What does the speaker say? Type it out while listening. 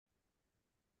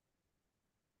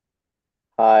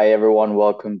Hi, everyone.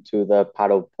 Welcome to the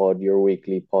Paddle Pod, your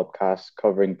weekly podcast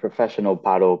covering professional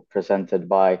paddle presented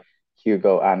by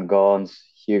Hugo and Gons.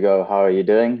 Hugo, how are you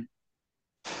doing?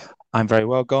 I'm very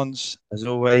well, Gons, as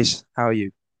always. How are you?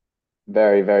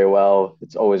 Very, very well.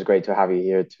 It's always great to have you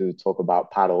here to talk about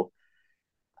paddle.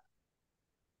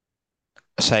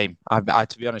 Same.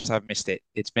 To be honest, I've missed it.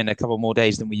 It's been a couple more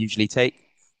days than we usually take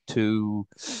to,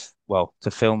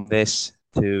 to film this,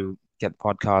 to get the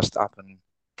podcast up and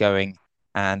going.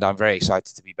 And I'm very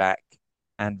excited to be back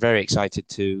and very excited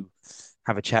to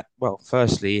have a chat. Well,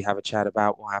 firstly, have a chat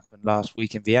about what happened last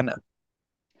week in Vienna.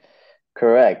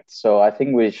 Correct. So I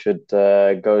think we should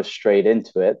go straight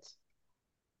into it.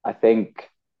 I think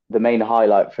the main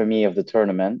highlight for me of the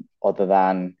tournament, other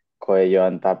than Coello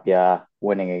and Tapia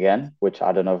winning again, which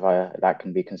I don't know if that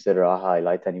can be considered a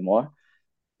highlight anymore.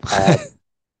 Uh,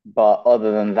 But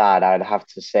other than that, I'd have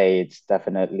to say it's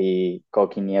definitely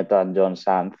Koki Nieto and John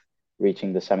Santh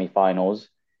reaching the semifinals.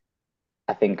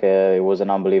 I think it was an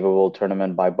unbelievable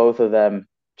tournament by both of them.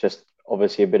 Just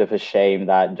obviously a bit of a shame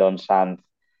that John Santh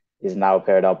is now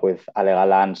paired up with Ale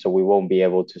Galan, so we won't be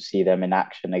able to see them in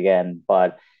action again.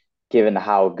 But given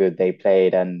how good they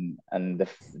played and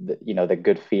the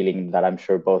good feeling that I'm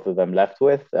sure both of them left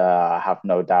with, I have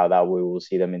no doubt that we will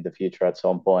see them in the future at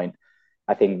some point.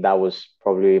 I think that was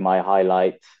probably my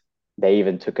highlight. They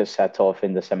even took a set off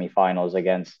in the semifinals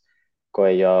against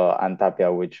Coello and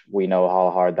Tapia, which we know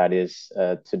how hard that is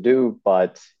to do.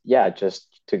 But yeah, just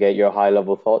to get your high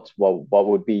level thoughts, what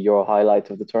would be your highlight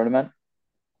of the tournament?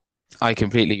 I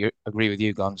completely agree with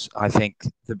you, Gons. I think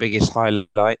the biggest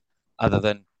highlight, other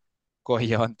than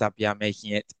Coello and Tapia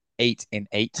making it 8 in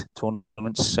 8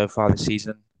 tournaments so far this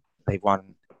season. They've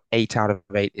won 8 out of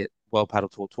 8 World Paddle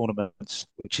Tour tournaments,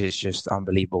 which is just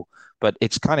unbelievable. But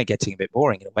it's kind of getting a bit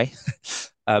boring in a way.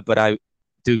 But I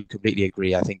do completely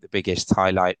agree. I think the biggest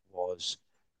highlight was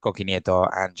Coqui Nieto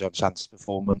and John Santos'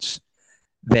 performance.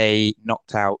 They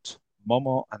knocked out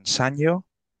Momo and Sanyo,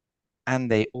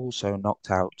 and they also knocked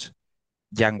out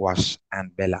Yanguas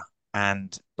and Bella.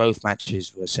 And both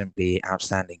matches were simply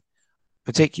outstanding.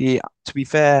 Particularly, to be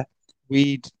fair,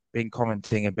 we'd been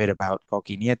commenting a bit about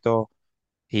Coqui Nieto.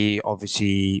 He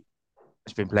obviously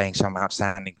has been playing some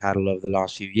outstanding paddle over the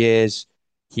last few years.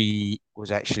 He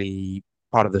was actually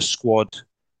part of the squad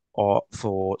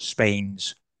for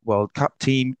Spain's World Cup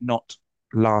team, not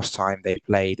last time they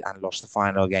played and lost the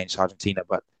final against Argentina,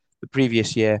 but the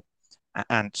previous year.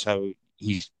 And so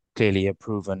he's clearly a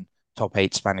proven top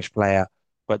 8 Spanish player.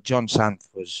 But John Santh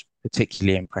was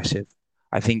particularly impressive.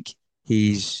 I think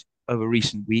over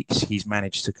recent weeks, he's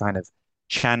managed to kind of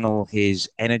channel his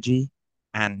energy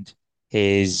and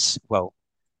his,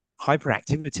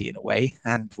 hyperactivity in a way,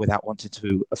 and without wanting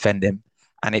to offend him.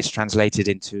 And it's translated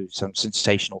into some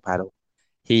sensational paddle.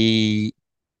 He,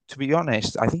 to be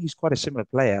honest, I think he's quite a similar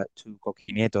player to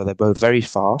Coquinieto. They're both very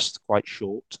fast, quite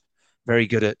short, very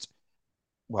good at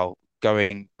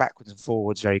going backwards and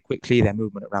forwards very quickly. Their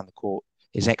movement around the court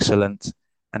is excellent.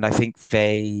 And I think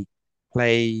play,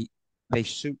 they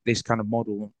suit this kind of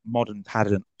modern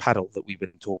paddle that we've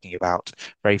been talking about.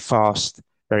 Very fast,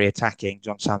 very attacking.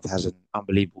 John Santher has an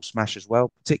unbelievable smash as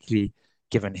well, particularly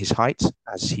given his height,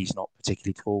 as he's not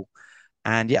particularly tall.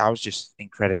 And yeah, I was just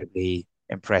incredibly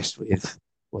impressed with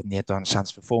Nieto and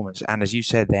San's performance. And as you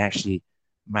said, they actually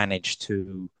managed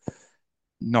to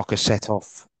knock a set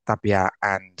off Tapia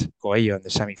and Coello in the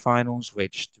semi-finals,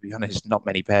 which, to be honest, not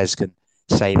many pairs can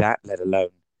say that, let alone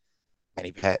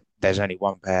many pair. There's only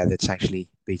one pair that's actually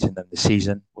beaten them this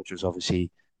season, which was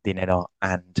obviously Vienna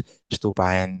and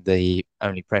Stupa in the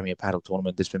only Premier Paddle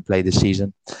tournament that's been played this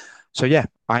season. So yeah,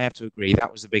 I have to agree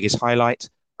that was the biggest highlight.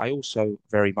 I also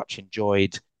very much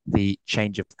enjoyed the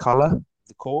change of colour of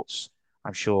the courts.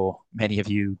 I'm sure many of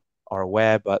you are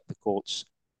aware, but the courts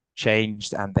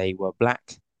changed and they were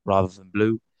black rather than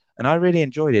blue. And I really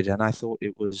enjoyed it. And I thought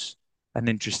it was an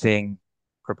interesting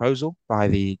proposal by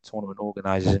the tournament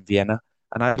organizers in Vienna.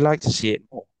 And I'd like to see it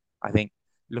more. I think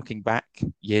looking back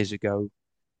years ago,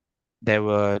 there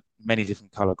were many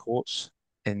different color courts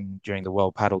in during the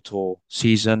World Paddle Tour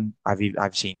season.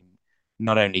 I've seen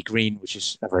not only green, which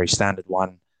is a very standard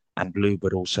one, and blue,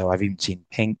 but also I've even seen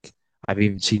pink. I've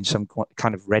even seen some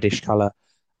kind of reddish color,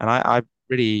 and I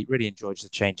really enjoyed the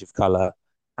change of color,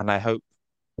 and I hope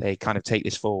they kind of take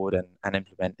this forward and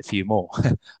implement a few more.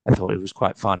 I thought it was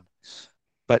quite fun,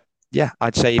 but yeah,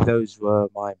 I'd say those were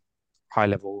my high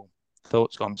level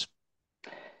thoughts on.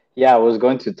 Yeah, I was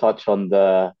going to touch on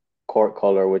the court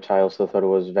color, which I also thought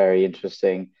was very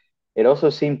interesting. It also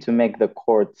seemed to make the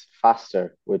court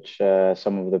faster, which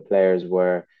some of the players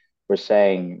were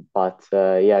saying. But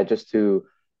yeah, just to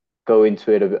go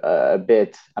into it a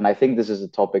bit, and I think this is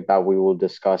a topic that we will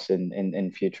discuss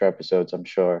in future episodes, I'm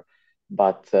sure.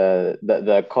 But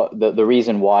the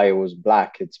reason why it was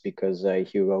black, it's because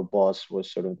Hugo Boss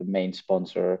was sort of the main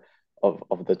sponsor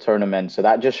of the tournament. So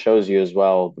that just shows you as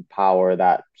well the power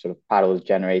that sort of paddle is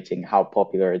generating, how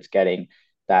popular it's getting.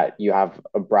 That you have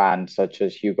a brand such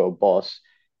as Hugo Boss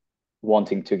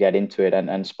wanting to get into it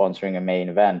and sponsoring a main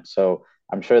event. So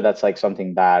I'm sure that's like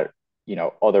something that,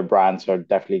 other brands are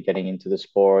definitely getting into the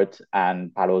sport,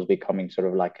 and paddle is becoming sort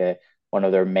of like a one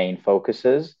of their main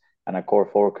focuses and a core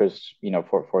focus,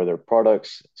 for their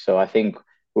products. So I think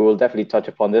we will definitely touch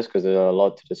upon this because there's a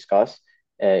lot to discuss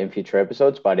in future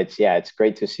episodes. But it's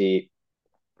great to see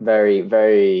very,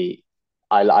 very.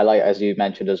 I like, as you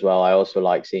mentioned as well. I also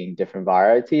like seeing different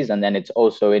varieties, and then it's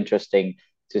also interesting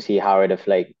to see how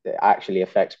actually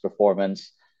affects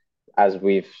performance. As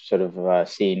we've sort of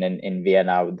seen in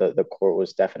Vienna, the court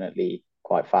was definitely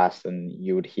quite fast, and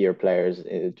you would hear players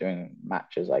during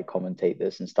matches like commentate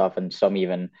this and stuff, and some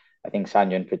even, I think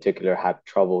Sanya in particular had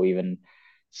trouble even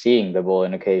seeing the ball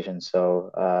in occasions.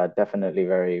 So definitely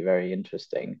very, very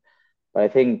interesting. But I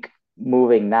think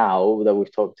moving now that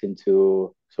we've talked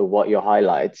into so what your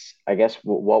highlights, I guess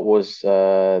what was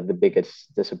the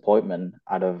biggest disappointment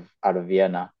out of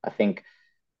Vienna? I think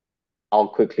I'll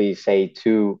quickly say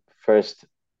two. First,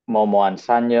 Momo and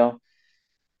Sanyo,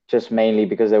 just mainly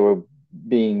because they were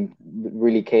being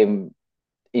really came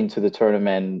into the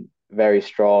tournament very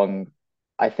strong.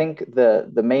 I think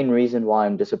the main reason why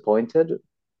I'm disappointed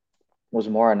was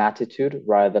more an attitude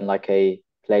rather than like a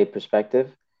play perspective.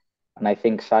 And I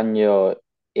think Sanyo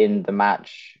in the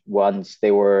match, once they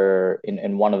were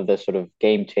in one of the sort of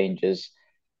game changes,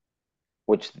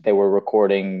 which they were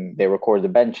recording, they record the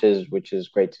benches, which is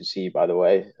great to see, by the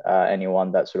way.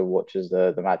 Anyone that sort of watches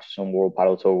the matches on World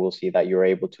Paddle Tour will see that you're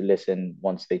able to listen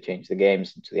once they change the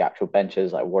games to the actual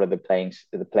benches, like what are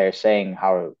the players saying,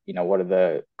 how, what are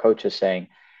the coaches saying.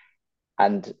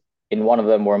 And in one of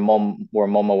them where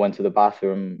Momo went to the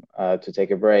bathroom to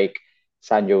take a break,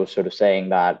 Sanjo was sort of saying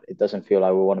that it doesn't feel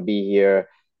like we want to be here,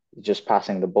 just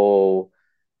passing the ball.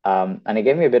 And it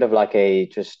gave me a bit of like a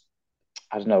just,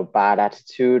 I don't know, bad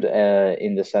attitude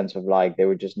in the sense of like they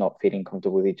were just not feeling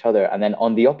comfortable with each other. And then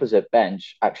on the opposite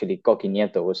bench, actually, Coqui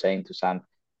Nieto was saying to San,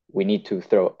 we need to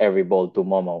throw every ball to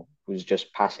Momo, who's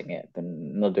just passing it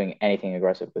and not doing anything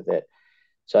aggressive with it.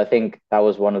 So I think that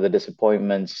was one of the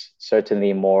disappointments,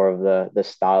 certainly more of the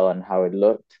style and how it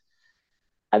looked.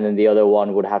 And then the other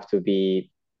one would have to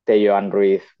be Teo and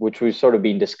Ruiz, which we've sort of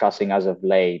been discussing as of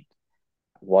late,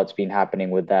 what's been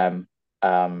happening with them.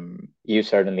 You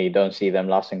certainly don't see them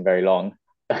lasting very long.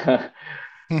 But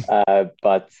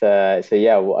so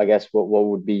yeah, well, I guess what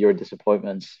would be your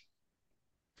disappointments?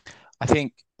 I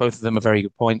think both of them are very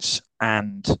good points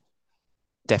and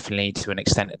definitely to an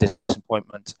extent a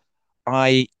disappointment.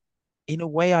 I, in a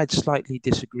way, I'd slightly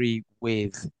disagree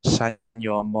with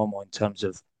Sanyo and Momo in terms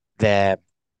of their,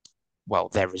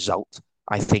 their result.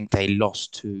 I think they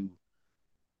lost to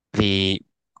the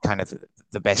kind of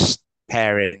the best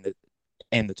pair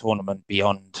in the tournament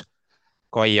beyond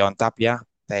Coello and Tapia.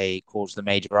 They caused the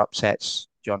major upsets.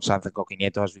 John Santos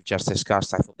Nieto, as we've just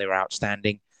discussed, I thought they were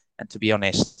outstanding. And to be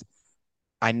honest,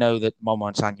 I know that Momo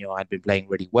and Sanyo had been playing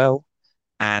really well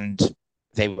and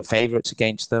they were favourites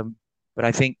against them. But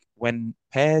I think when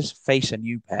pairs face a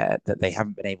new pair that they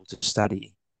haven't been able to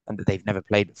study and that they've never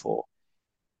played before,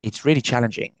 it's really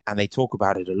challenging. And they talk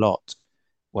about it a lot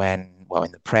in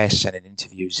the press and in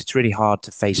interviews. It's really hard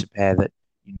to face a pair that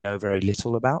you know very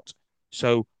little about.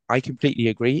 So I completely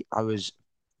agree. I was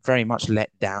very much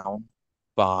let down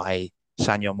by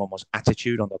Sanyo Momo's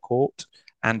attitude on the court,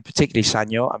 and particularly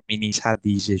Sanyo. I mean, he's had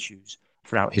these issues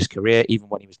throughout his career, even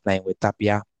when he was playing with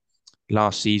Tapia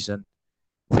last season.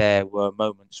 There were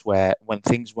moments where, when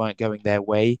things weren't going their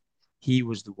way, he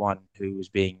was the one who was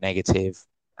being negative,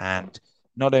 and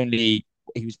not only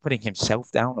he was putting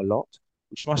himself down a lot,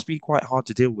 which must be quite hard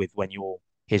to deal with when you're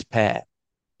his pair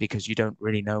because you don't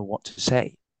really know what to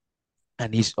say.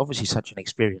 And he's obviously such an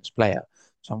experienced player.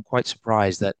 So I'm quite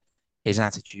surprised that his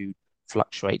attitude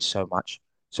fluctuates so much.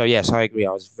 So, yes, I agree.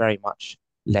 I was very much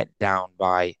let down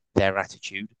by their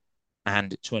attitude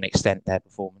and to an extent their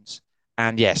performance.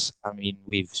 And yes, I mean,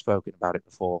 we've spoken about it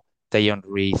before. Dayon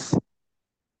Reith,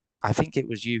 I think it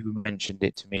was you who mentioned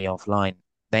it to me offline.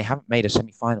 They haven't made a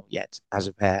semi-final yet as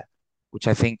a pair, which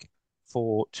I think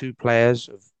for two players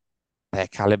of their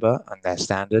caliber and their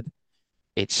standard,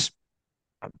 it's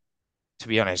to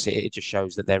be honest, it just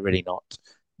shows that they're really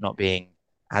not being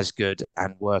as good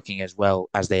and working as well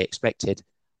as they expected.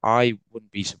 I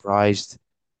wouldn't be surprised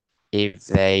if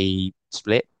they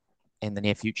split in the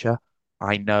near future.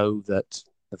 I know that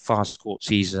the fast court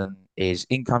season is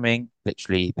incoming.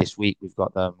 Literally this week, we've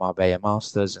got the Marbella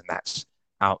Masters, and that's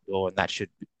outdoor, and that should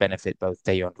benefit both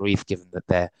Deyo and Ruiz, given that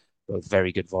they're both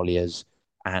very good volleyers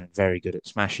and very good at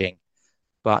smashing.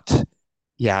 But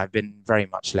yeah, I've been very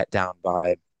much let down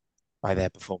by their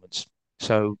performance.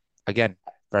 So again,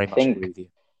 very I much agree think, with you.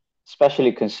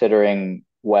 especially considering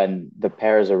when the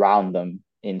pairs around them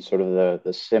in sort of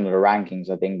the similar rankings,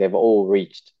 I think they've all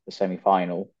reached the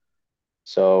semifinal.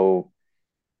 So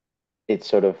it's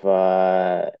sort of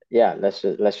yeah, let's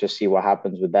just see what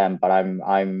happens with them. But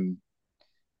I'm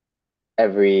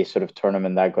every sort of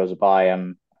tournament that goes by,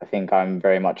 I think I'm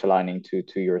very much aligning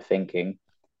to your thinking.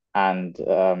 And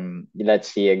let's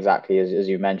see exactly as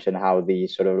you mentioned how the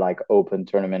sort of like open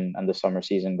tournament and the summer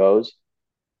season goes.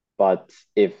 But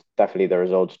if definitely the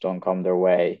results don't come their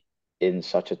way in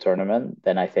such a tournament,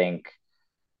 then I think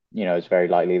it's very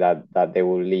likely that they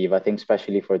will leave. I think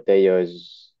especially for Teo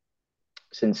is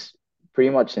since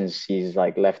pretty much since he's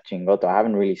like left Chingoto, I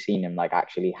haven't really seen him like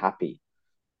actually happy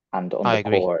and on I the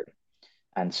agree. court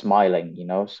and smiling.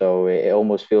 So it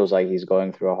almost feels like he's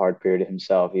going through a hard period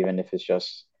himself, even if it's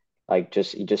just like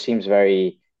just he just seems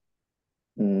very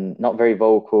not very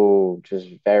vocal, just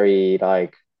very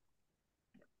like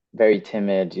very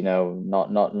timid,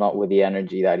 not with the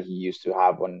energy that he used to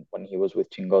have when he was with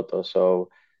Chingoto. So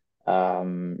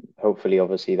hopefully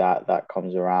obviously that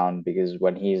comes around because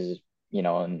when he's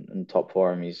in top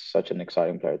form, he's such an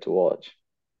exciting player to watch.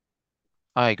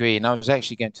 I agree. And I was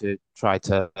actually going to try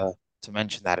to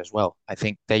mention that as well. I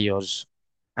think Deyo's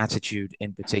attitude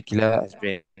in particular has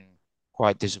been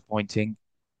quite disappointing.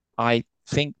 I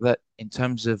think that in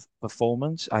terms of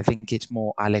performance, I think it's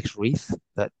more Alex Reith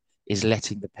that is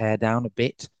letting the pair down a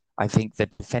bit. I think the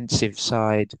defensive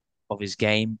side of his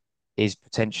game is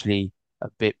potentially a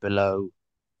bit below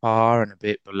par and a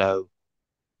bit below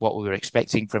what we were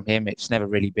expecting from him. It's never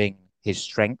really been his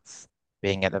strength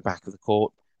being at the back of the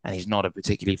court, and he's not a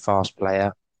particularly fast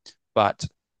player. But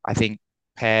I think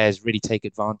pairs really take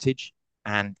advantage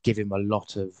and give him a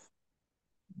lot of,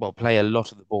 well, play a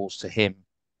lot of the balls to him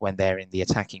when they're in the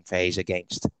attacking phase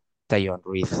against Dayon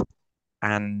Reith.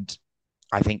 And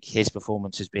I think his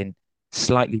performance has been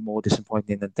slightly more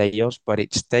disappointing than Dayo's, but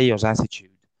it's Dayo's attitude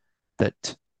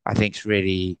that I think's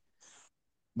really,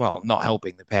 well, not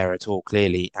helping the pair at all,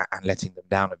 clearly, and letting them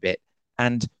down a bit.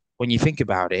 And when you think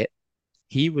about it,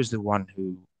 he was the one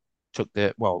who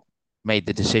made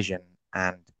the decision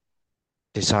and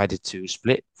decided to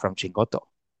split from Chingoto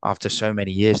after so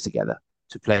many years together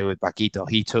to play with Paquito.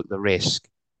 He took the risk.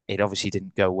 It obviously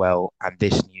didn't go well, and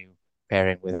this new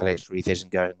pairing with Alex Ruiz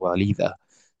isn't going well either.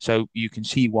 So you can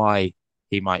see why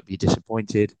he might be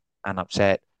disappointed and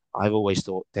upset. I've always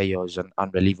thought Deyo is an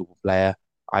unbelievable player.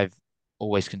 I've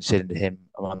always considered him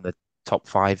among the top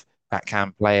five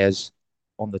backhand players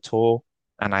on the tour,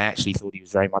 and I actually thought he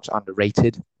was very much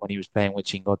underrated when he was playing with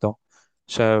Chingoto.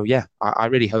 So yeah, I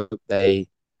really hope they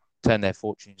turn their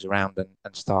fortunes around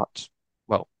and start,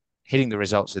 well, hitting the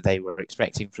results that they were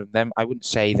expecting from them. I wouldn't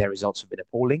say their results have been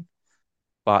appalling,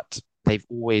 but they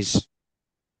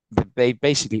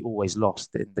basically always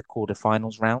lost in the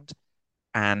quarterfinals round.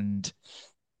 And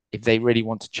if they really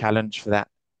want to challenge for that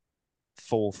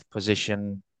fourth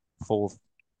position, fourth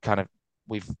kind of,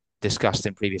 we've discussed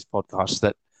in previous podcasts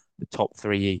that the top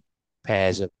three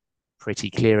pairs are pretty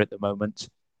clear at the moment.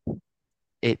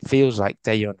 It feels like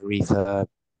Deyo and Reith are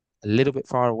a little bit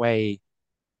far away,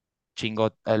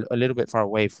 a little bit far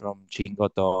away from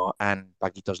Chingoto and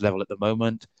Paquito's level at the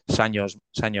moment, Sanyo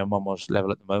and Momo's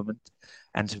level at the moment.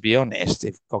 And to be honest,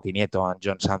 if Coqui Nieto and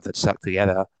John Sanz had stuck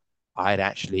together, I'd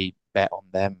actually bet on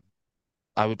them.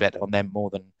 I would bet on them more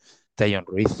than Dejon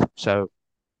Ruiz. So,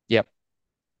 yep,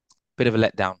 bit of a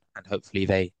letdown, and hopefully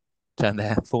they turn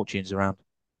their fortunes around.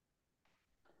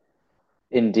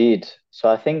 Indeed. So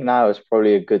I think now is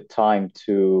probably a good time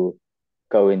to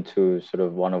go into sort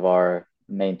of one of our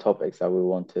main topics that we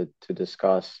wanted to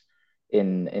discuss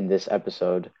in this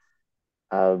episode.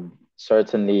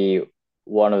 Certainly,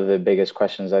 one of the biggest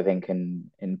questions I think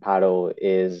in paddle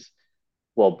is,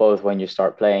 well, both when you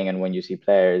start playing and when you see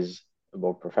players,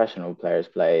 more professional players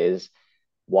play, is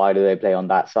why do they play on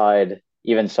that side?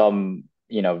 Even some,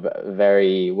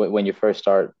 very when you first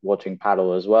start watching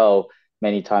paddle as well,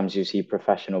 many times you see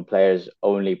professional players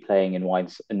only playing in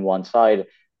one side,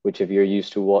 which if you're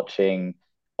used to watching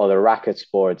other racket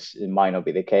sports, it might not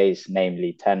be the case,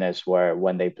 namely tennis, where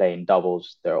when they play in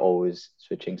doubles, they're always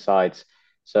switching sides.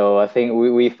 So I think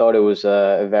we thought it was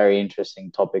a very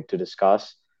interesting topic to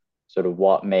discuss, sort of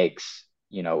what makes,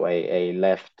 a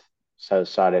left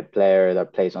sided player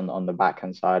that plays on the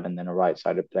backhand side and then a right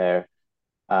sided player.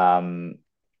 Um,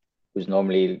 who's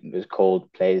normally who's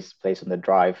called plays on the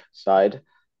drive side.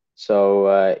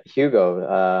 So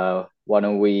Hugo, why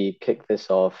don't we kick this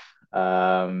off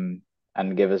and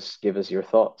give us your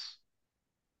thoughts?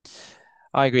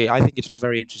 I agree. I think it's a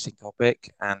very interesting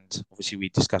topic, and obviously we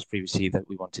discussed previously that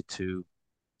we wanted to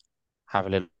have a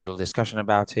little discussion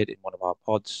about it in one of our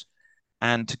pods.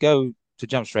 And to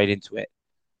jump straight into it,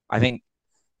 I think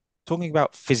talking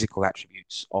about physical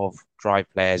attributes of drive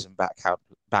players and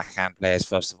backhand players,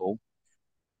 first of all,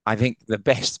 I think the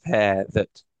best pair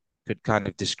that could kind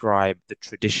of describe the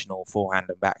traditional forehand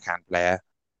and backhand player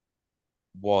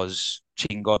was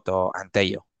Chingoto and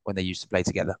Deyo when they used to play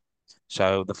together.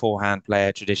 So the forehand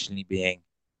player traditionally being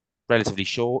relatively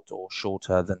short or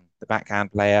shorter than the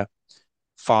backhand player,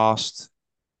 fast,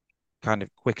 kind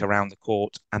of quick around the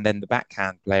court, and then the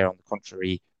backhand player, on the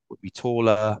contrary, would be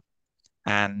taller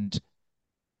and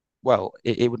well,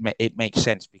 it makes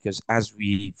sense because as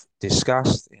we've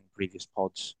discussed in previous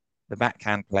pods, the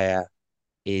backhand player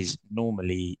is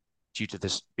normally, due to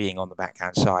this being on the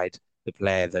backhand side, the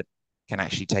player that can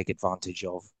actually take advantage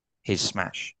of his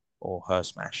smash or her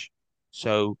smash.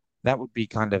 So that would be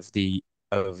kind of the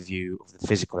overview of the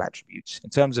physical attributes.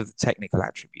 In terms of the technical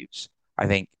attributes, I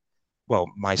think, well,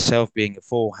 myself being a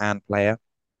forehand player,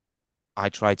 I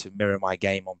try to mirror my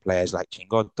game on players like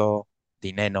Chingotto,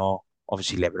 Dineno.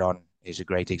 Obviously, Lebron is a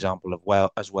great example of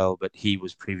well as well, but he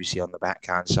was previously on the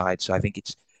backhand side. So I think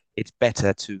it's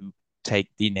better to take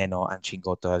Dineno and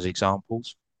Chingotto as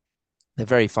examples. They're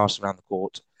very fast around the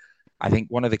court. I think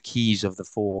one of the keys of the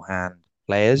forehand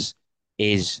players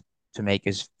is to make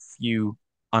as few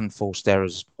unforced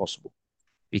errors as possible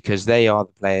because they are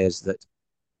the players that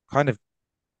kind of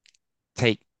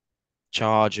take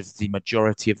charge of the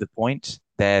majority of the point.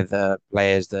 They're the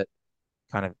players that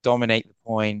kind of dominate the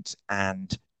point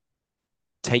and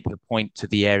take the point to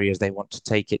the areas they want to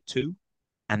take it to.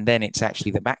 And then it's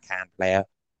actually the backhand player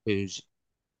who's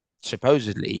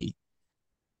supposedly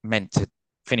meant to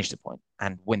finish the point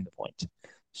and win the point.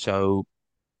 So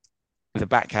the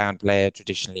backhand player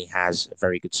traditionally has a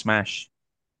very good smash,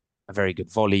 a very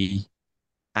good volley,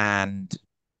 and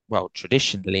well,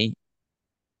 traditionally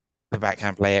the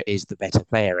backhand player is the better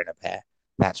player in a pair.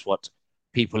 That's what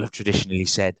people have traditionally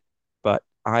said. But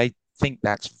I think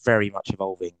that's very much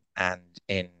evolving. And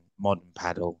in modern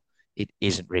paddle, it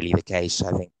isn't really the case.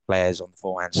 I think players on the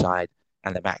forehand side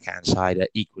and the backhand side are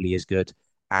equally as good.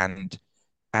 And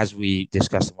as we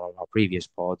discussed in one of our previous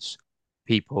pods,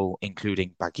 people,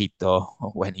 including Paquito,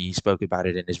 when he spoke about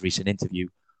it in his recent interview,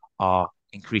 are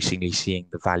increasingly seeing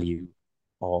the value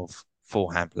of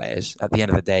forehand players. At the end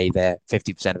of the day, they're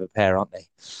 50% of a pair, aren't they?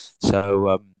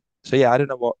 So yeah, I don't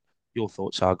know what your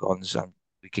thoughts are, Gons.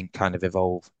 We can kind of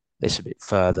evolve this a bit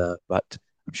further, but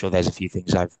I'm sure there's a few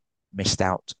things I've missed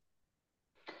out.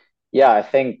 Yeah, I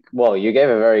think, well, you gave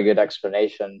a very good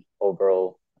explanation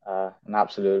overall, an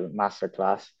absolute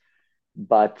masterclass.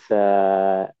 But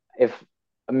if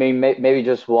I mean maybe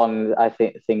just one I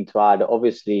think thing to add.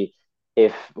 Obviously,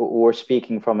 if we're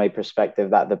speaking from a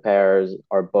perspective that the pairs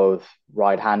are both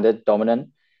right-handed dominant,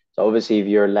 so obviously if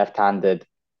you're left-handed,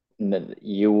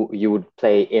 you would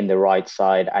play in the right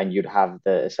side and you'd have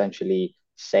the essentially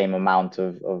same amount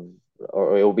of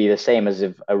or it will be the same as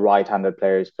if a right-handed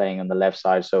player is playing on the left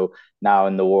side. So now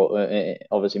in the world,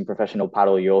 obviously in professional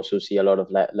paddle, you also see a lot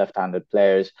of left-handed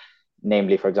players,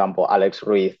 namely, for example, Alex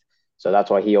Ruiz. So that's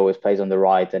why he always plays on the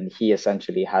right, and he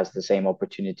essentially has the same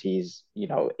opportunities,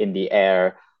 in the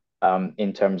air,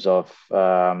 in terms of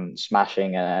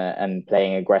smashing and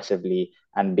playing aggressively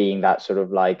and being that sort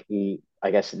of like I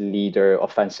guess leader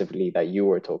offensively that you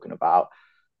were talking about.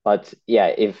 But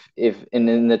yeah, if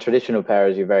in the traditional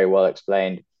pairs, you very well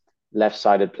explained,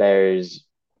 left-sided players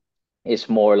is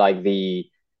more like the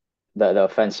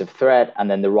offensive threat, and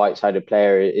then the right-sided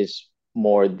player is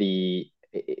more the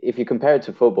if you compare it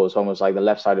to football, it's almost like the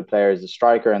left-sided player is the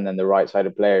striker, and then the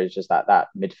right-sided player is just that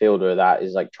midfielder that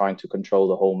is like trying to control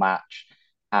the whole match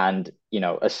and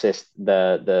assist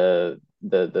the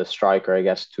striker, I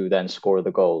guess, to then score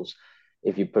the goals,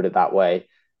 if you put it that way.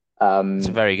 It's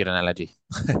a Um, very good analogy.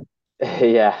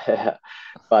 yeah,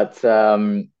 but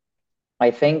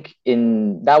I think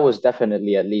in that was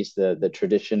definitely at least the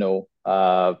traditional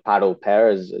paddle pair,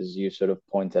 as you sort of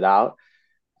pointed out,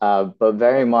 but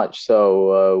very much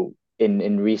so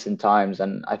in recent times,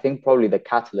 and I think probably the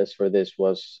catalyst for this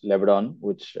was LeBron,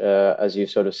 which, as you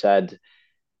sort of said,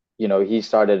 he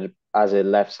started as a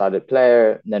left-sided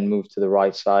player, then moved to the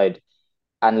right side,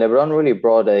 and LeBron really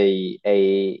brought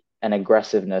a an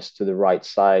aggressiveness to the right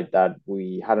side that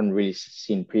we hadn't really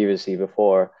seen previously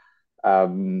before.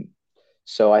 Um,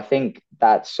 so I think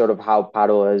that's sort of how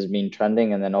paddle has been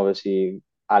trending. And then obviously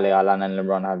Ale, Alan, and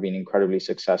LeBron have been incredibly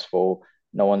successful.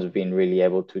 No one's been really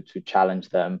able to challenge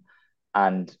them,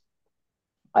 and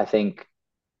I think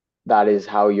that is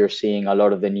how you're seeing a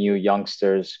lot of the new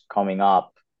youngsters coming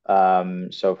up.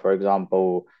 So, for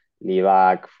example,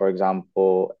 Livac, for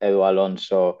example, Edu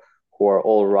Alonso, who are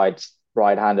all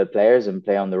right-handed players and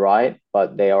play on the right,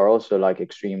 but they are also like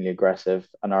extremely aggressive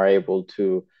and are able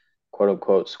to quote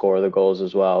unquote score the goals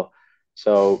as well.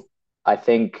 So I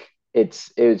think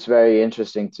it's very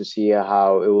interesting to see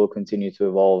how it will continue to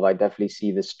evolve. I definitely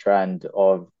see this trend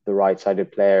of the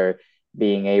right-sided player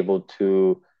being able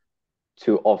to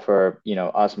offer,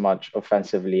 as much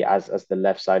offensively as the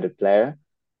left-sided player.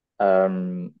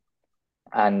 Um,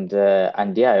 and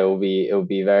yeah, it will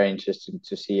be very interesting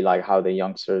to see like how the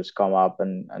youngsters come up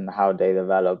and how they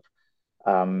develop.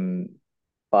 Um,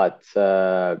 but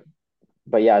uh,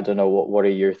 but yeah, I don't know what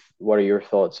are your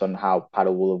thoughts on how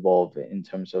paddle will evolve in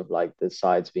terms of like the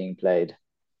sides being played.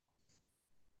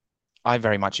 I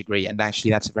very much agree. And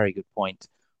actually, that's a very good point.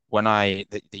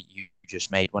 That you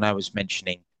just made when I was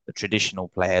mentioning the traditional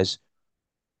players,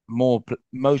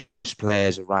 most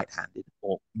players are right-handed,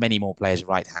 or many more players are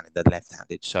right-handed than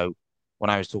left-handed. So when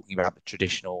I was talking about the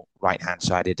traditional right-hand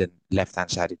sided and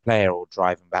left-hand sided player or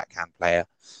drive and backhand player,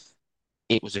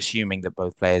 it was assuming that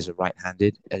both players are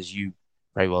right-handed. As you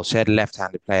very well said,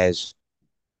 left-handed players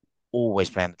always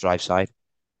play on the drive side.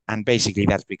 And basically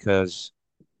that's because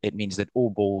it means that all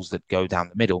balls that go down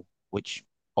the middle, which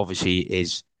obviously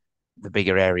is the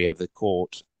bigger area of the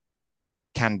court,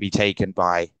 can be taken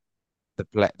by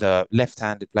the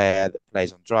left-handed player that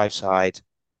plays on drive side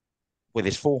with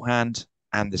his forehand,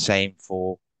 and the same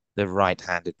for the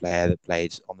right-handed player that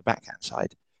plays on the backhand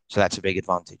side. So that's a big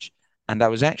advantage. And I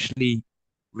was actually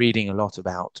reading a lot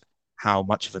about how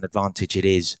much of an advantage it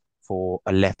is for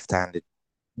a left-handed,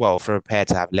 well, for a pair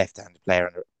to have left-handed player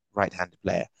and a right-handed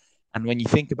player. And when you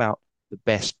think about the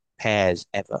best pairs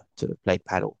ever to have played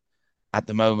paddle, at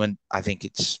the moment, I think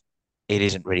it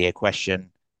isn't really a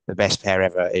question. The best pair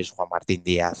ever is Juan Martín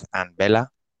Díaz and Bella.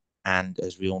 And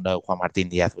as we all know, Juan Martín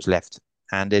Díaz was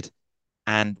left-handed.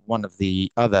 And one of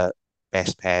the other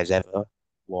best pairs ever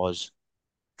was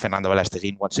Fernando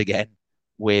Ballesterin once again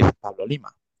with Pablo Lima,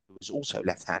 who was also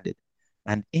left-handed.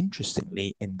 And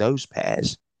interestingly, in those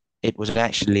pairs, it was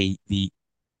actually the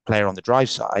player on the drive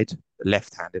side, the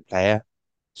left-handed player,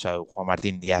 so Juan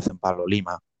Martín Díaz and Pablo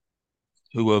Lima,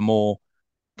 who were more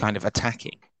kind of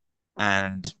attacking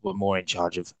and were more in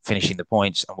charge of finishing the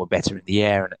points and were better in the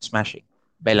air and at smashing.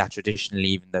 Bela traditionally,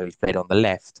 even though he's played on the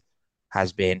left,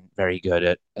 has been very good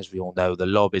at, as we all know, the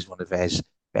lob is one of his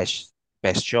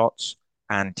best shots,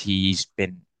 and he's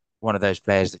been one of those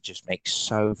players that just makes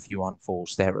so few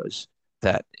unforced errors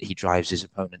that he drives his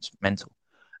opponents mental.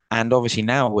 And obviously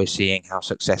now we're seeing how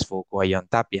successful Coello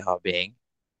and Tapia are being,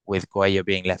 with Coello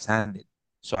being left-handed.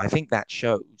 So I think that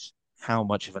shows how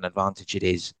much of an advantage it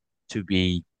is to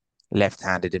be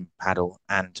left-handed in paddle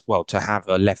and, well, to have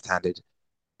a left-handed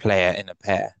player in a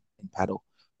pair in paddle.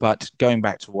 But going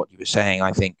back to what you were saying,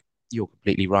 I think you're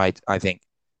completely right. I think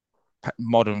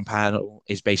modern paddle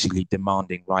is basically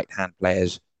demanding right-hand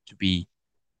players to be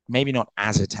maybe not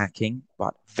as attacking,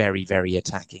 but very, very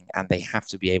attacking. And they have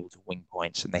to be able to win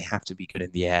points and they have to be good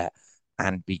in the air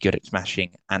and be good at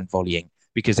smashing and volleying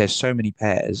because there's so many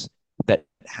pairs that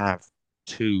have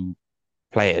two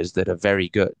players that are very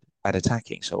good at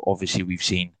attacking. So obviously we've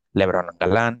seen Lebron and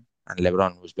Galan, and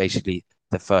Lebron was basically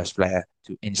the first player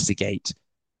to instigate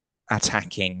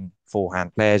attacking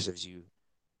forehand players, as you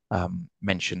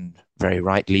mentioned very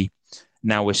rightly.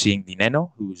 Now we're seeing the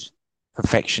Neno, who's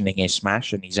perfectioning his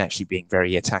smash, and he's actually being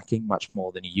very attacking, much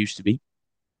more than he used to be.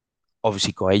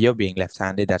 Obviously, Coelho being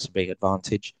left-handed, that's a big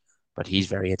advantage, but he's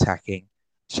very attacking.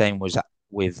 Same was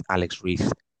with Alex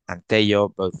Reith and Tello,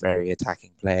 both very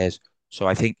attacking players. So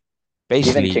I think Even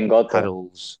basically Chingotto.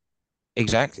 paddles,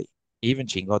 exactly, even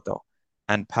Chingoto,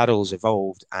 and paddles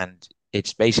evolved, and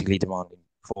it's basically demanding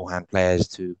forehand players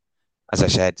to, as I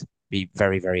said, be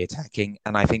very, very attacking.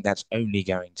 And I think that's only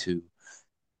going to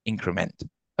increment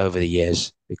over the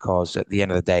years because at the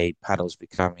end of the day, paddle's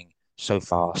becoming so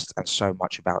fast and so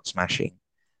much about smashing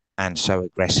and so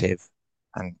aggressive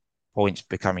and points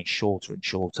becoming shorter and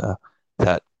shorter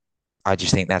that I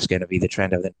just think that's going to be the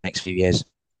trend over the next few years.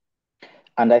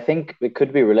 And I think it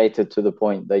could be related to the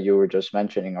point that you were just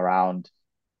mentioning around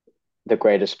the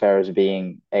greatest pairs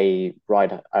being a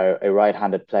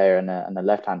right-handed player and a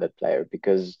left-handed player.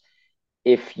 Because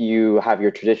if you have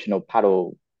your traditional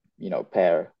paddle,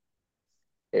 pair,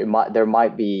 there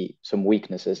might be some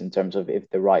weaknesses in terms of if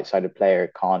the right-sided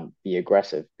player can't be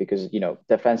aggressive. Because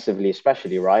defensively,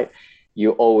 especially, right,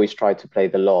 you always try to play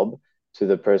the lob to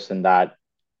the person that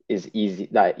is easy,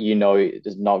 that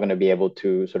is not going to be able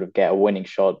to sort of get a winning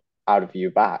shot out of you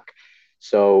back.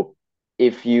 So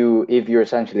if you're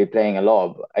essentially playing a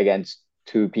lob against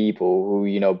two people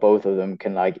who both of them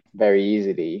can like very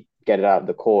easily get it out of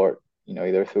the court,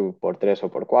 either through por tres or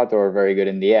por cuatro, or very good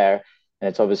in the air, and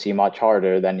it's obviously much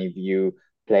harder than if you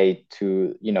play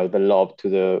to the lob to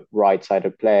the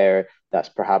right-sided player that's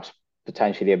perhaps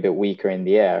potentially a bit weaker in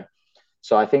the air.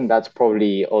 So I think that's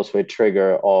probably also a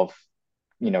trigger of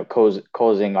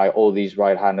causing like all these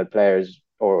right-handed players,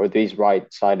 or these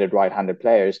right-sided right-handed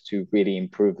players to really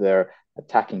improve their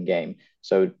attacking game.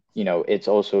 So it's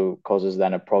also causes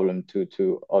then a problem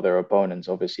to other opponents,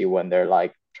 obviously, when they're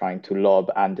like trying to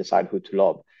lob and decide who to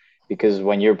lob. Because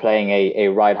when you're playing a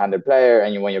right-handed player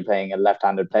and when you're playing a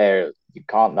left-handed player, you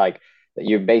can't like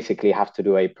you basically have to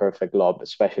do a perfect lob,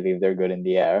 especially if they're good in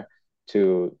the air,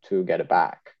 to get it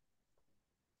back.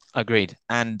 Agreed.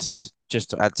 And just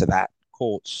to add to that,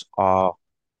 courts are,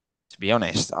 to be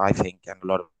honest, I think, and a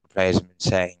lot of players have been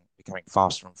saying, becoming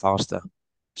faster and faster.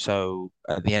 So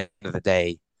at the end of the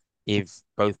day, if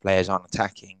both players aren't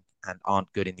attacking and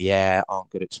aren't good in the air, aren't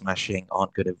good at smashing,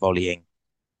 aren't good at volleying,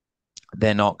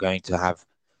 they're not going to have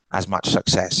as much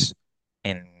success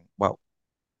in, well,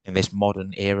 in this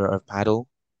modern era of paddle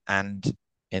and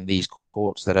in these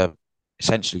courts that are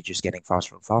essentially just getting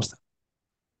faster and faster.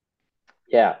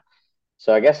 Yeah.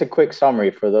 So I guess a quick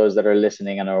summary for those that are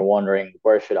listening and are wondering,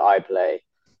 where should I play?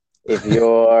 If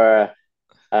you're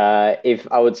if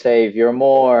I would say, if you're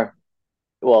more,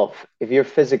 well, if you're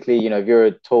physically, if you're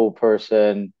a tall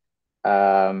person,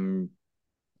 um,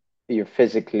 you're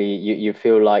physically, you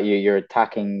feel like your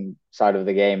attacking side of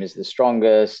the game is the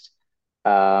strongest,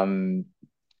 um,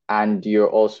 and you're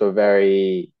also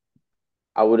very,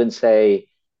 I wouldn't say,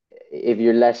 if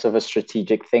you're less of a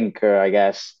strategic thinker, I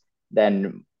guess,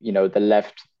 then the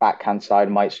left backhand side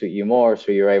might suit you more.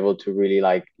 So you're able to really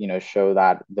like show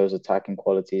that those attacking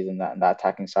qualities and that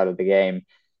attacking side of the game.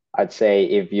 I'd say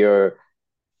if you're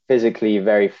physically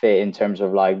very fit in terms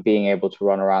of like being able to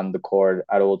run around the court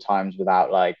at all times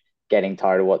without like getting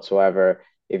tired whatsoever.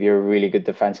 If you're really good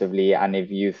defensively, and if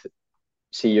you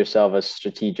see yourself as a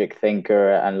strategic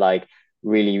thinker and like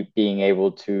really being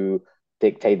able to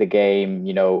dictate the game.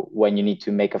 When you need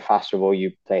to make a faster ball,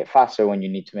 you play it faster. When you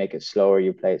need to make it slower,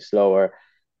 you play it slower.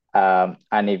 And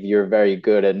if you're very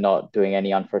good at not doing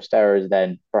any unforced errors,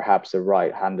 then perhaps the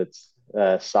right-handed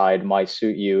side might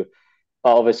suit you.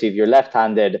 But obviously, if you're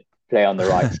left-handed, play on the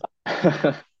right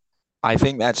side. I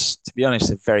think that's, to be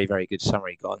honest, a very, very good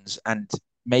summary, Gons. And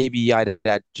maybe I'd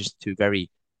add just two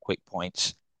very quick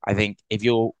points. I think if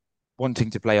you're wanting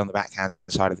to play on the backhand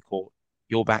side of the court,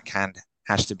 your backhand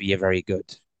has to be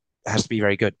has to be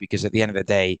very good, because at the end of the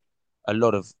day, a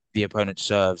lot of the opponent's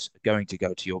serves are going to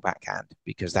go to your backhand,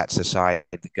 because that's the side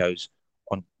that goes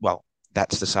on, well,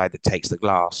 that's the side that takes the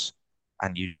glass,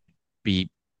 and you'd be,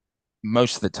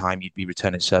 most of the time, you'd be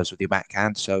returning serves with your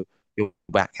backhand. So your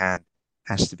backhand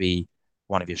has to be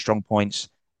one of your strong points.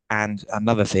 And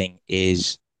another thing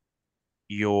is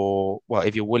if you're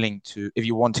if you're wanting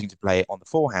to play on the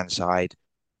forehand side,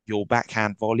 your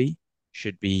backhand volley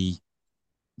should be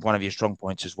one of your strong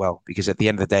points as well. Because at the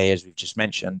end of the day, as we've just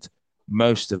mentioned,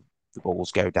 most of the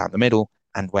balls go down the middle.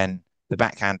 And when the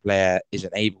backhand player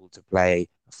isn't able to play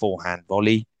a forehand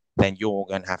volley, then you're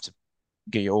going to have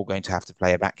to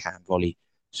play a backhand volley.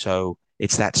 So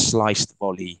it's that sliced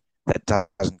volley that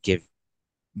doesn't give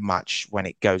much when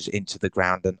it goes into the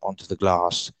ground and onto the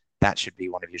glass. That should be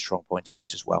one of your strong points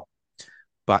as well.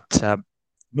 But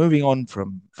moving on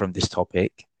from this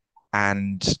topic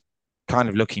and kind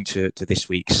of looking to this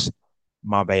week's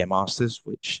Marbella Masters,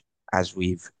 which, as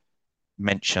we've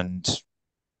mentioned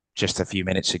just a few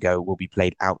minutes ago, will be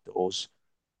played outdoors.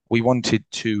 We wanted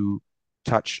to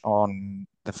touch on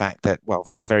the fact that,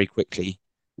 well, very quickly,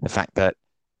 the fact that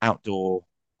outdoor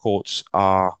courts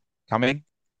are coming,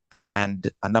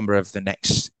 and a number of the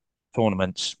next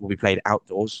tournaments will be played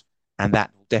outdoors, and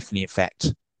that will definitely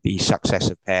affect the success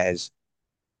of pairs,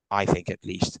 I think, at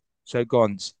least. So,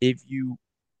 Gons, if you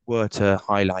were to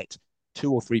highlight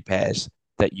two or three pairs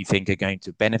that you think are going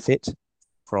to benefit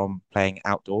from playing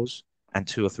outdoors, and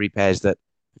two or three pairs that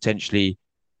potentially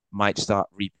might start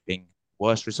reaping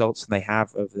worse results than they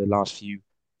have over the last few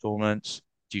tournaments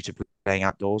due to playing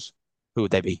outdoors, who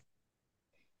would they be?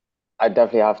 I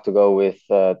definitely have to go with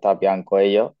Tapia and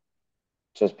Coello,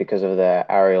 just because of the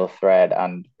aerial threat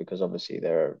and because obviously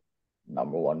they're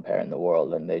number one pair in the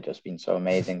world and they've just been so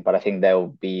amazing. But I think they'll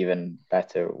be even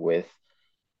better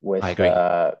I agree.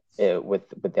 with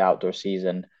the outdoor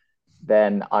season.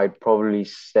 Then I'd probably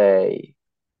say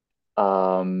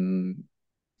um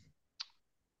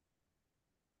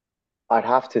I'd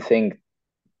have to think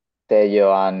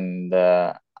Tello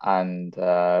and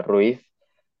Ruiz.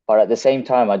 But at the same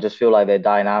time, I just feel like their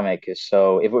dynamic is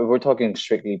so. If we're talking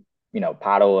strictly,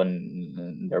 paddle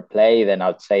and their play, then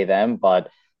I'd say them. But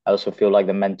I also feel like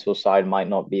the mental side might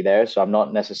not be there, so I'm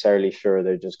not necessarily sure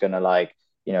they're just gonna like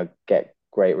get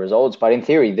great results. But in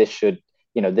theory, this should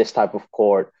this type of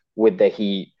court with the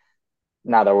heat.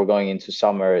 Now that we're going into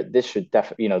summer, this should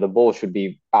definitely the ball should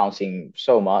be bouncing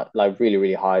so much like really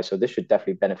really high. So this should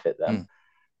definitely benefit them,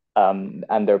 Mm,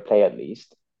 and their play at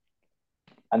least.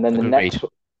 And then agreed.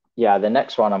 the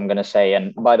next one I'm gonna say,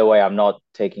 and by the way, I'm not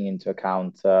taking into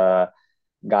account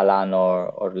Galan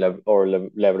or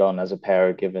LeBron as a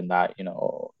pair, given that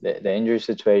the injury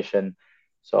situation.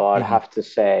 So I'd Hmm. have to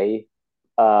say,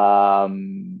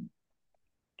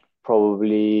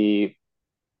 probably.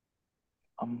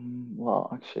 Well,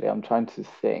 actually, I'm trying to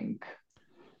think.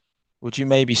 Would you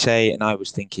maybe say, and I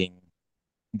was thinking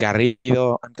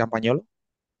Garrido and Campagnolo?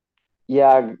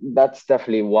 Yeah, that's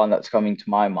definitely one that's coming to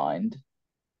my mind.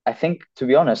 I think, to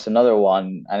be honest, another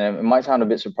one, and it might sound a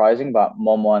bit surprising, but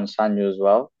Momo and Sanyo as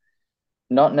well.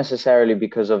 Not necessarily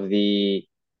because of the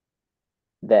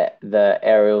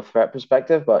aerial threat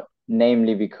perspective, but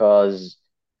namely because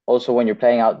also when you're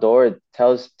playing outdoor, it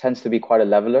tends to be quite a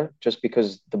leveler, just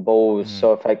because the ball is Mm,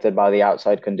 so affected by the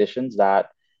outside conditions that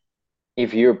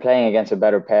if you're playing against a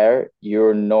better pair,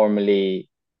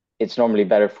 it's normally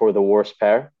better for the worse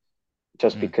pair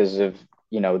just mm, because of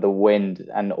the wind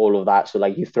and all of that. So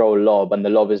like you throw a lob and the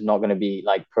lob is not going to be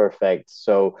like perfect.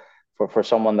 So for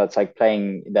someone that's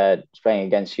playing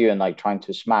against you and like trying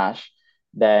to smash,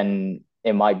 then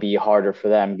it might be harder for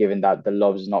them given that the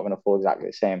lob is not going to fall exactly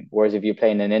the same. Whereas if you play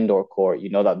in an indoor court, you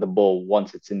know that the ball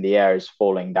once it's in the air is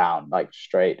falling down like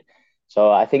straight.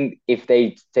 So I think if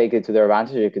they take it to their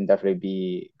advantage, it can definitely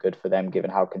be good for them given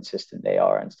how consistent they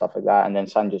are and stuff like that. And then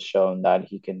Sanjay's shown that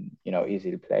he can,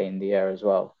 easily play in the air as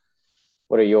well.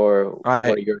 I,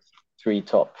 What are your three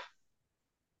top?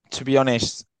 to be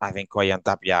honest, I think Coello and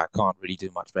Tapia can't really do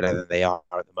much better than they are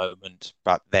at the moment,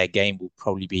 but their game will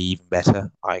probably be even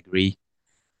better. I agree.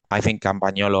 I think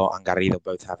Campagnolo and Garrido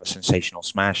both have a sensational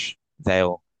smash.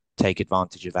 They'll take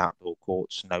advantage of outdoor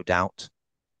courts, no doubt.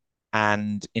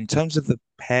 And in terms of the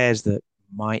pairs that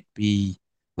might be,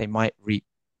 they might reap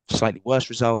slightly worse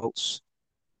results,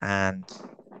 and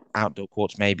outdoor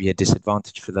courts may be a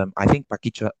disadvantage for them. I think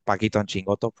Paquito and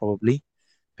Chingoto probably.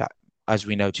 As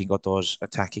we know, Chingoto's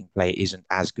attacking play isn't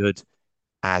as good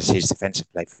as his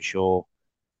defensive play for sure,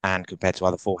 and compared to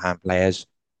other forehand players.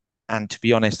 And to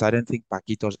be honest, I don't think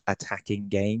Paquito's attacking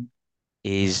game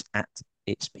is at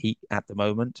its peak at the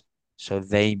moment. So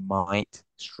they might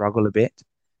struggle a bit.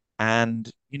 And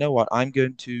you know what? I'm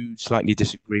going to slightly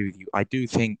disagree with you. I do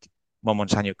think Momon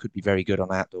Sanyo could be very good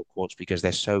on outdoor courts because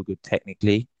they're so good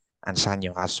technically, and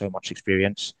Sanyo has so much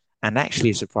experience and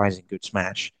actually a surprising good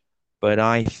smash. But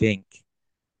I think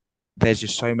there's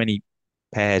just so many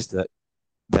pairs that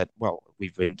well,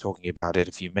 we've been talking about it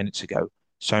a few minutes ago.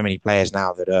 So many players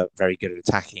now that are very good at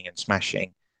attacking and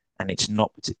smashing, and it's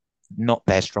not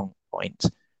their strong point.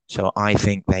 So I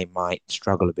think they might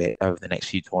struggle a bit over the next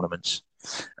few tournaments.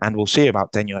 And we'll see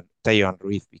about Deyo and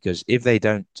Ruiz because if they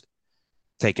don't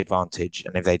take advantage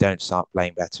and if they don't start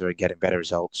playing better and getting better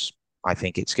results, I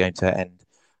think it's going to end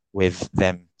with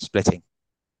them splitting.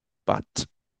 But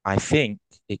I think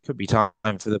it could be time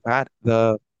for the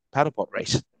paddle pot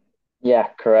race. Yeah,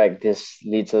 correct. This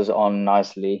leads us on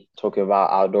nicely talking about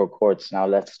outdoor courts. Now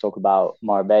let's talk about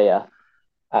Marbella.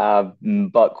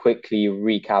 But quickly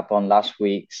recap on last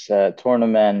week's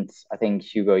tournament. I think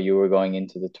Hugo, you were going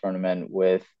into the tournament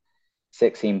with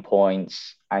 16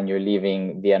 points and you're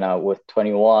leaving Vienna with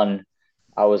 21.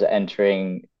 I was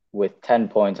entering with 10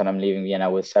 points and I'm leaving Vienna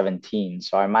with 17.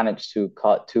 So I managed to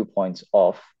cut 2 points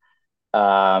off. So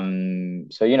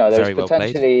Very well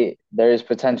played, there is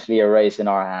potentially a race in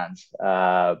our hands.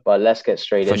 But let's get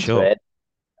straight for into sure. it.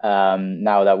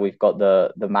 Now that we've got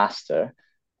the master.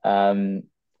 Um,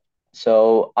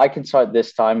 so I can start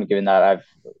this time, given that I've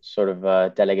sort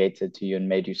of delegated to you and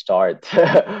made you start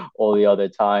all the other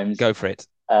times. Go for it.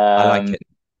 I like Um, it.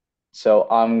 so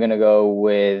I'm gonna go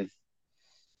with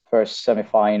first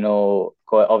semifinal,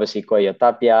 obviously Coello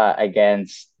Tapia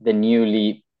against the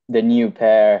new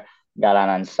pair Galan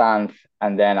and Sanz,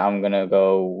 and then I'm gonna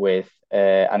go with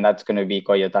and that's gonna be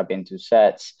Coello Tapia in two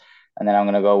sets, and then I'm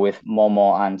gonna go with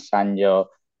Momo and Sanjo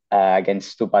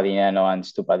against Stupadineno and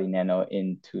Stupadineno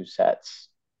in two sets.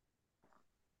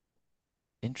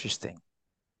 Interesting.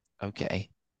 Okay.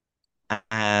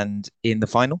 And in the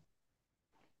final,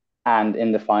 And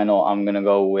in the final, I'm gonna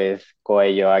go with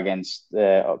Coello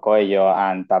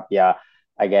and Tapia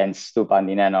against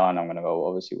Stupandineno, and I'm going to go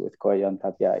obviously with Coello and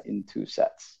Tapia in 2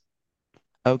 sets.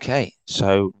 Okay,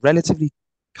 so relatively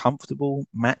comfortable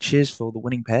matches for the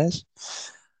winning pairs.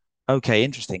 Okay,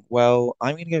 interesting. Well,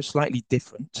 I'm going to go slightly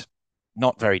different,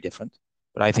 not very different,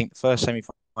 but I think the first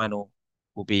semi-final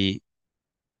will be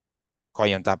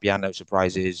Coello and Tapia, no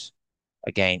surprises,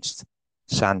 against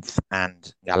Santh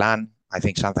and Galan. I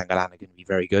think Santh and Galan are going to be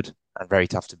very good and very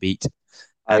tough to beat.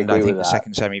 I And I agree with think the that.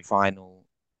 second semi-final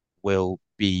will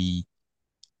be,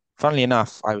 funnily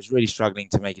enough, I was really struggling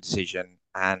to make a decision,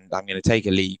 and I'm going to take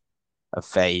a leap of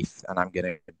faith, and I'm going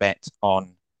to bet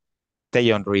on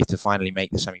Tello and Ruiz to finally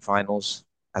make the semi-finals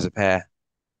as a pair,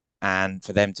 and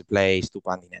for them to play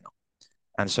Stupan Dineno.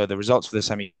 And so the results for the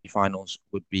semi-finals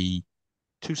would be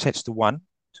 2-1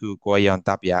 to Coello and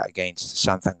Tapia against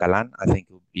Santangalan. I think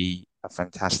it would be a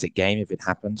fantastic game if it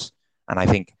happens, and I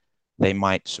think they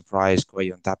might surprise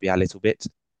Coello and Tapia a little bit.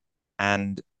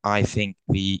 And I think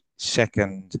the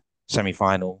second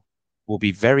semi-final will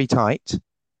be very tight,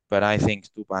 but I think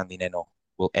Stupan Dineno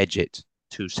will edge it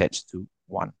 2-1.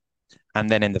 And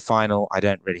then in the final, I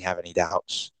don't really have any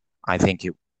doubts. I think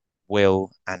it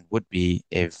will and would be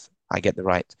if I get the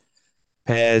right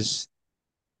pairs.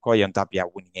 Coello and Tapia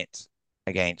winning it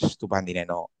against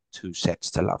Tubandineno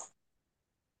 2-0.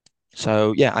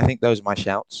 So yeah, I think those are my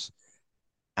shouts.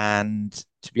 And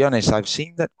to be honest, I've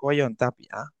seen that Coello and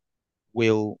Tapia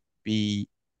will be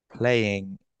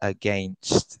playing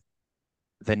against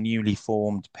the newly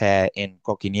formed pair in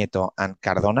Coquinieto and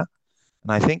Cardona.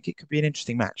 And I think it could be an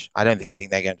interesting match. I don't think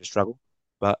they're going to struggle,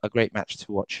 but a great match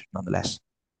to watch nonetheless.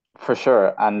 For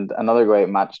sure. And another great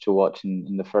match to watch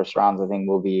in the first rounds, I think,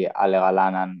 will be Ale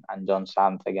Galan and John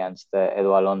Sant against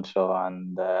Edu Alonso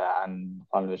and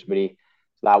Juan Luis Bri.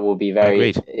 That will be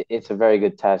Agreed. it's a very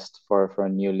good test for a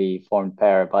newly formed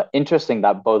pair. But interesting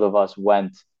that both of us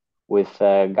went with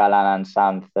Galan and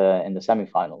Sant in the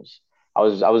semifinals. I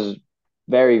was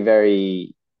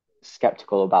very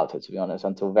skeptical about it, to be honest,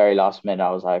 until very last minute. I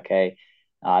was like, okay,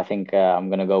 I think I'm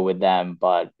gonna go with them,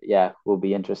 but yeah, will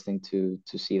be interesting to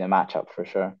see the matchup for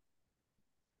sure.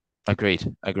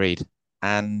 Agreed. Agreed.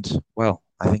 And well,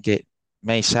 I think it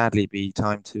may sadly be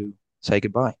time to say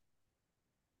goodbye.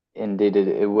 Indeed,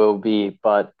 it will be.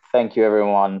 But thank you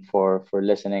everyone for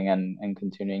listening and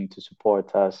continuing to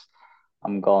support us.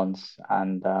 I'm Gons,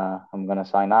 and I'm gonna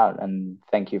sign out. And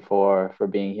thank you for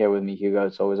being here with me, Hugo.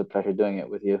 It's always a pleasure doing it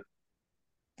with you.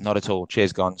 Not at all.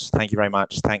 Cheers, Gons. Thank you very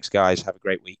much. Thanks, guys. Have a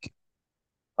great week.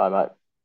 Bye bye.